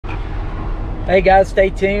Hey guys, stay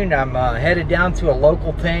tuned. I'm headed down to a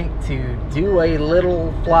local tank to do a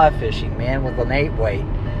little fly fishing, man, with an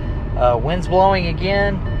 8-weight. Wind's blowing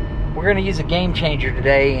again. We're going to use a game changer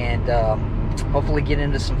today and hopefully get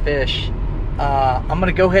into some fish. I'm going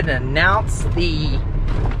to go ahead and announce the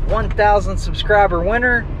 1,000 subscriber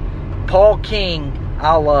winner, Paul King.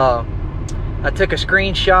 I took a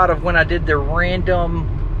screenshot of when I did the random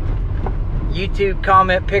YouTube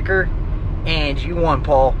comment picker, and you won,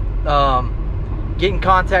 Paul. Get in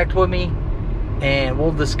contact with me and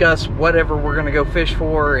we'll discuss whatever we're gonna go fish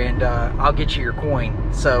for, and I'll get you your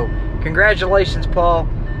coin. So congratulations, Paul.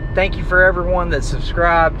 Thank you for everyone that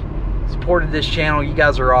subscribed, supported this channel. You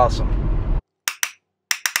guys are awesome.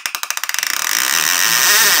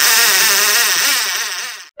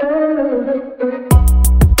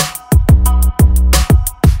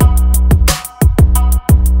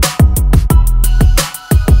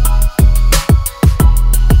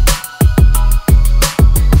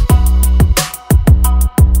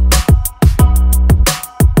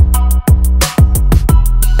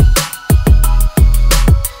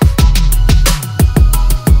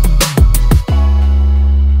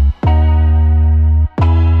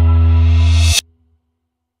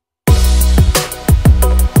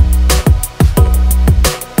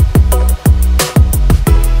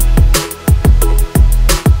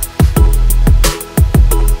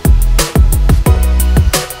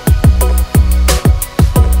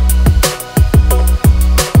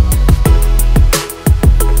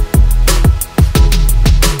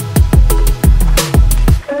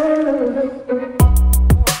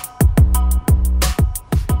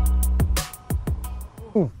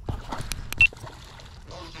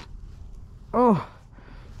 Oh.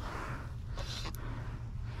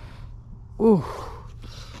 Ooh.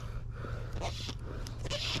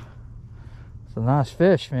 It's a nice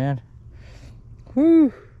fish, man.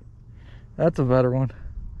 Whew. That's a better one.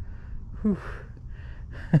 Whew.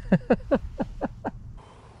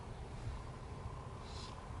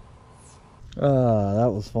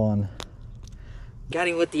 That was fun. Got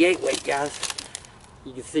him with the 8-weight, guys.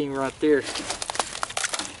 You can see him right there.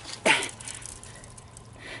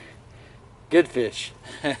 Good fish.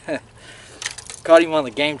 Caught him on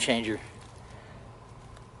the game changer.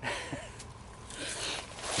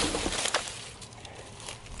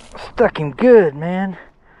 Stuck him good, man.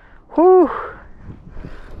 Whew.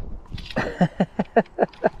 I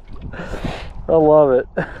love it.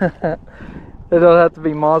 It don't have to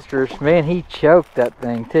be monstrous. Man, he choked that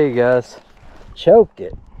thing too, guys. Choked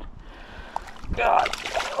it. God.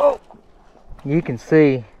 Oh. You can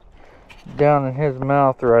see down in his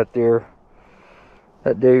mouth right there.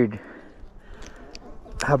 That dude,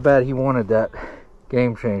 how bad he wanted that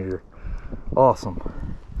game changer.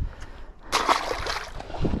 Awesome.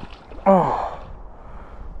 Oh.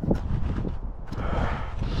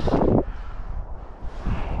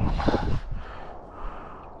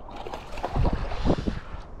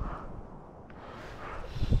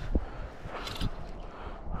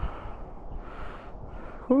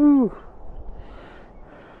 Whew.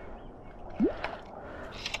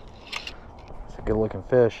 Good looking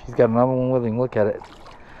fish. He's got another one with him. Look at it.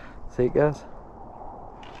 See it, guys?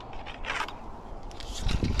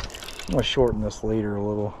 I'm gonna shorten this leader a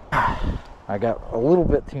little. I got a little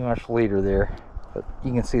bit too much leader there, but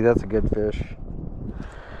you can see that's a good fish.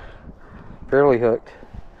 Barely hooked.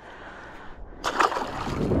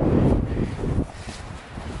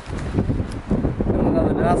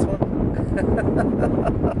 Another nice one.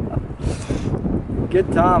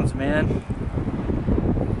 Good times, man.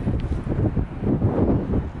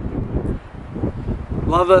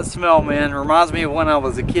 Love that smell, man. Reminds me of when I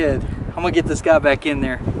was a kid. I'm gonna get this guy back in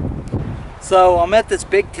there. So I'm at this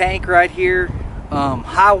big tank right here.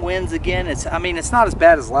 High winds again. I mean, it's not as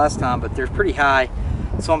bad as last time, but they're pretty high.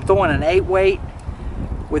 So I'm throwing an 8-weight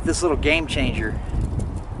with this little game changer.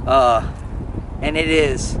 And it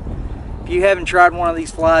is, if you haven't tried one of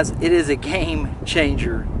these flies, it is a game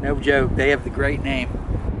changer. No joke. They have the great name.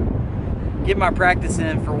 Get my practice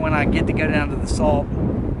in for when I get to go down to the salt,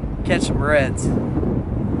 catch some reds.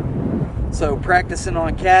 So practicing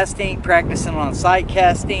on casting, practicing on sight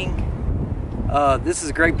casting. This is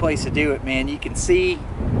a great place to do it, man. You can see,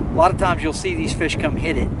 a lot of times you'll see these fish come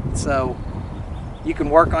hit it. So you can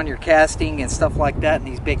work on your casting and stuff like that in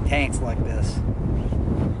these big tanks like this.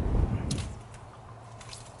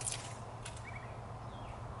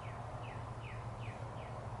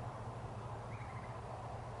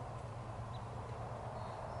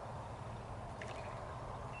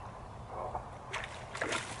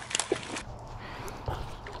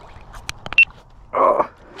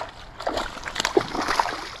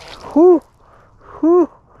 Whew, whew.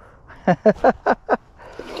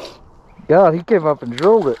 God, he came up and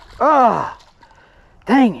drilled it. Ah,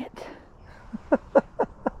 dang it.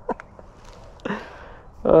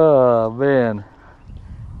 Oh, man.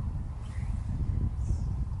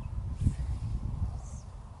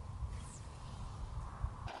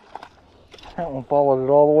 That one followed it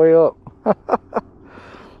all the way up.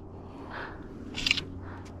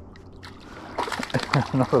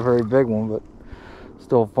 Not a very big one, but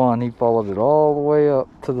still fun. He followed it all the way up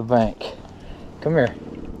to the bank. Come here.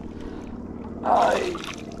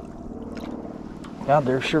 God,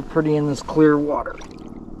 they're sure pretty in this clear water.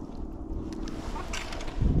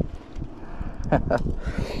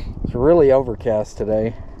 It's really overcast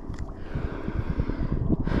today.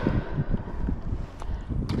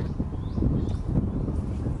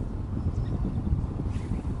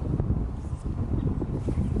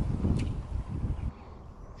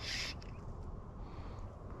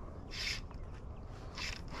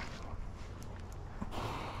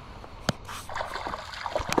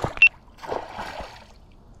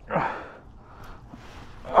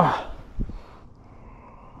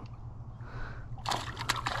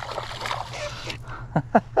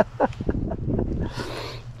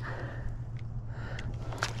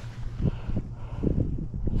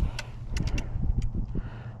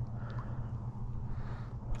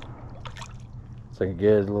 It's like a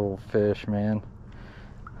good little fish, man.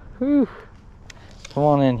 Whew. Come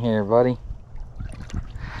on in here, buddy.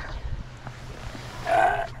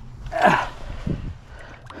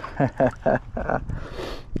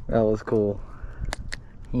 That was cool.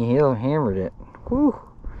 He hammered it. Whew.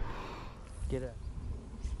 Get it.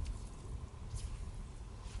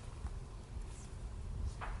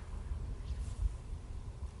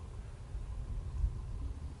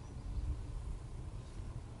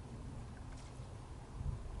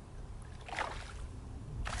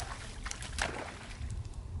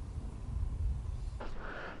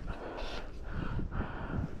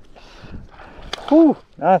 Whew,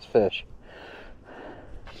 nice fish.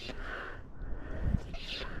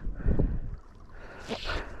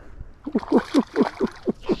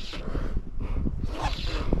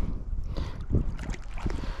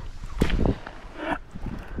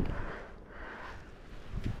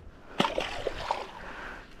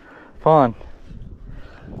 Fun.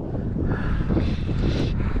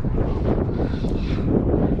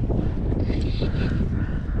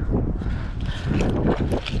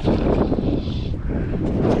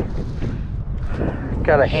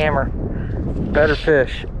 Got a hammer. Better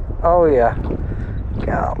fish. Oh yeah.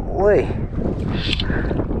 Golly. I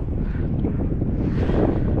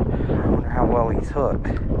wonder how well he's hooked.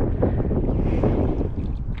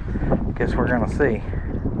 Guess we're gonna see.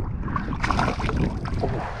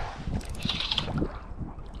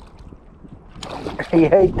 He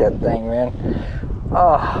ate that thing, man.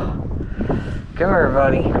 Oh. Come here,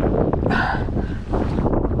 buddy.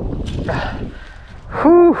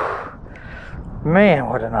 Whew. Man,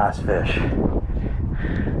 what a nice fish.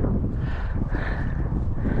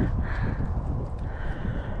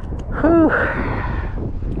 Whew.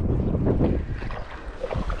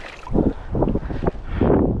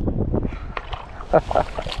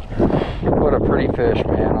 What a pretty fish,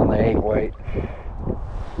 man, on the 8 weight.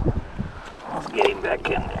 Let's get him back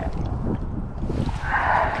in there.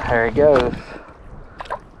 There he goes.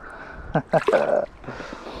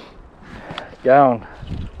 Gone.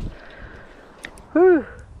 Whew.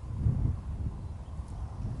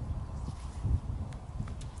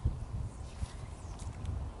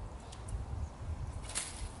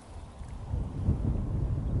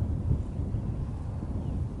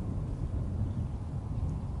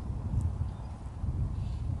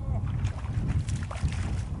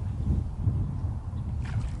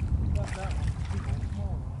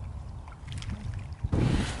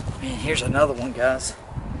 Man, here's another one, guys.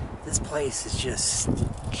 This place is just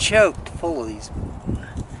choked full of these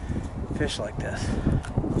fish like this.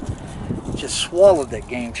 Just swallowed that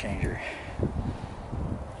game changer.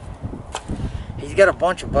 He's got a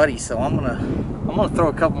bunch of buddies, so I'm gonna throw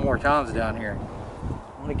a couple more times down here.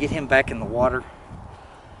 I'm gonna get him back in the water.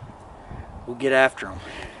 We'll get after him.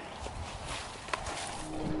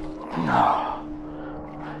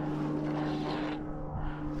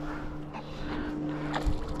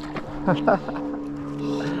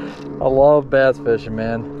 I love bass fishing,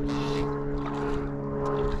 man.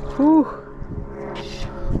 Whew.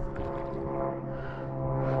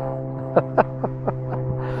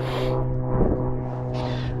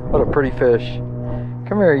 What a pretty fish.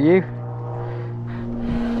 Come here, you.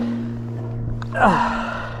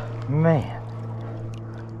 Man.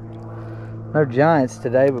 No giants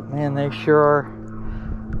today, but man, they sure are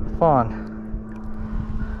fun.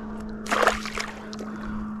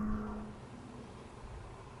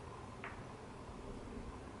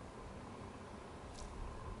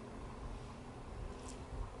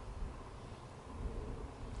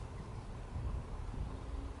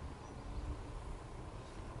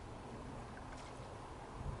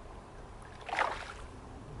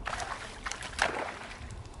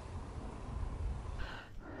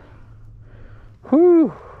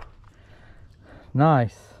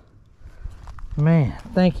 Nice. Man,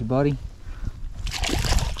 thank you, buddy.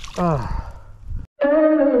 Oh.